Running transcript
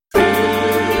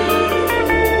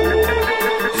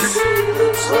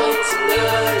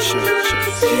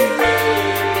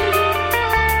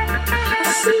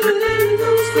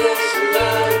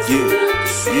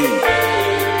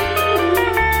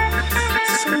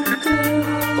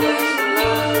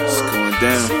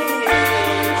down.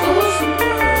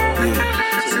 Yeah.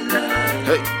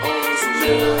 Hey.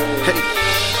 Hey.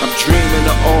 I'm dreaming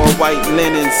of all white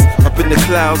linens, up in the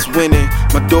clouds winning.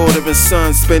 My daughter and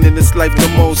son spending this life no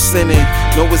more sinning.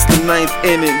 No, it's the 9th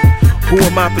inning. Who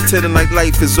am I pretending like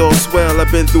life is all swell?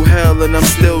 I've been through hell and I'm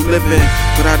still living,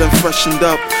 but I done freshened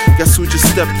up. Guess who just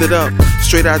stepped it up?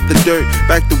 Straight out the dirt,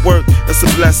 back to work, that's a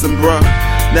blessing, bruh.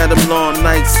 Now them long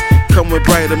nights come with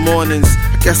brighter mornings.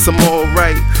 I guess I'm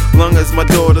alright, long as my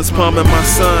daughter's palming my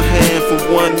son's hand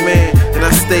for one man. And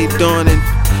I stay dawning,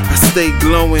 I stay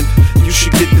glowing. You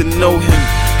should get to know him.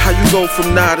 How you go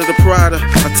from nada to Prada?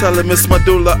 I tell him it's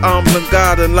medulla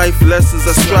oblongata. Life lessons,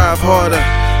 I strive harder.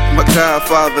 My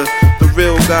godfather, the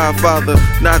real godfather,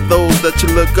 not those that you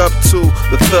look up to,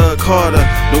 the thug harder.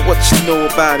 Know what you know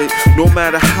about it, no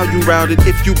matter how you route it.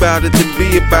 If you bout it, then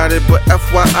be about it. But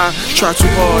FYI, try too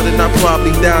hard and I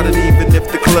probably doubt it, even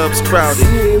if the club's crowded.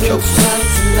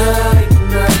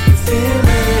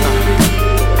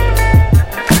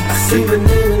 I see the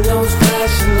name in those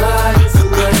flashing lights,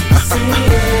 and I can see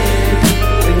it.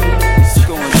 It's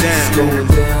going down. It's going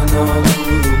down all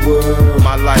over the world.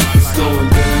 My life is going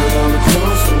down all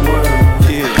across the world.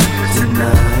 Yeah.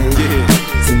 Tonight, Yeah.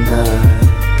 tonight.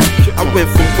 I went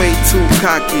from way too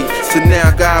cocky to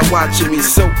now God watching me.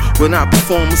 So when I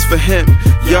perform it's for him,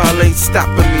 y'all ain't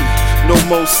stopping me. No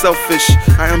more selfish,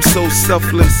 I am so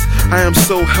selfless, I am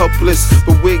so helpless,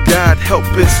 but with God help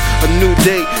us. A new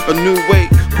day, a new way,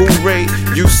 hooray,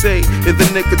 you say, in the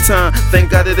nick of time,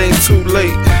 thank God it ain't too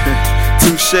late.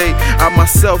 Touche, I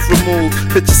myself remove,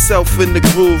 put yourself in the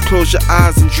groove, close your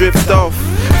eyes and drift off.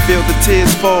 Feel the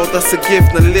tears fall, that's a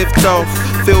gift, now lift off.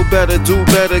 Feel better, do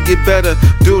better, get better,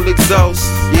 dual exhaust,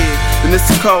 yeah. And it's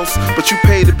a cost, but you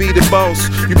pay to be the boss.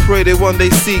 You pray that one day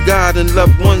see God and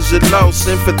loved ones you lost.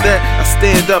 And for that, I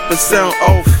stand up and sound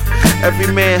off.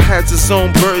 Every man has his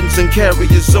own burdens and carry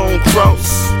his own cross.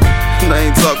 And I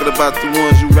ain't talking about the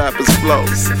ones you rappers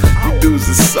floss. You dudes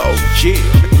is so, yeah,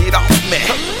 get off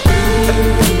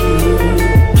me.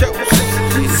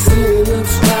 The city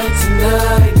looks right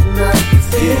tonight, and I can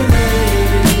feel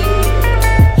it.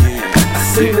 I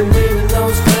see the name in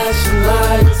those flashing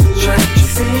lights, and I can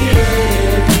see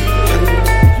it.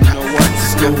 You know what?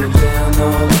 It's going down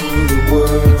all over the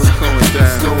world. It's going down.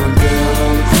 It's going down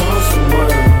all across the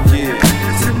world. Yeah,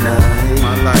 Tonight,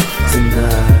 my life.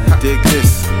 tonight. Dig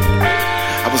this.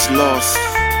 I was lost,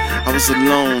 I was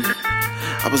alone,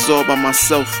 I was all by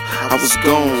myself, I was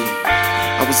gone.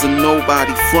 I was a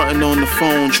nobody, frontin' on the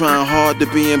phone, trying hard to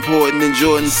be important, and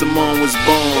Jordan Simone was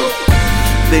born.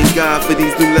 Thank God for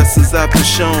these new lessons I've been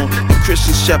shown. In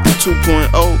Christians chapter 2.0,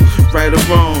 right or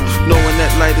wrong, knowing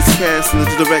that light is cast in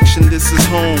the direction this is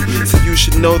home. So you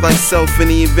should know thyself in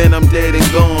the event I'm dead and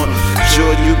gone.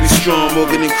 Jordan, you be strong,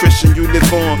 Morgan and Christian, you live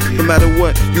on. No matter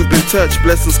what, you've been touched,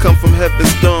 blessings come from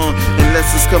heaven's dawn. And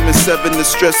lessons come in 7, the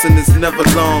stressing is never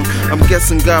long. I'm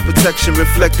guessing God protection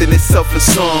reflecting itself in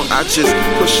song. I just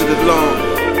push it along.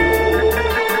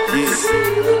 Yeah.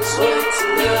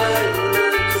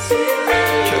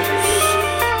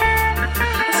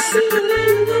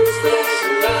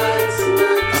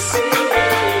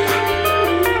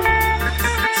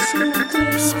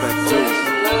 Respect to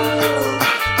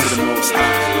the Most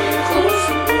High.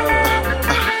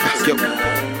 Yo.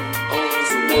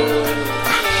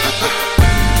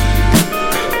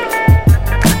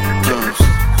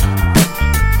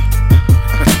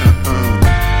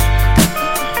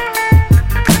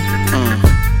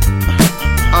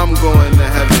 I'm going to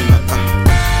heaven.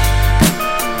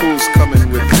 Who's coming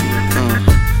with me?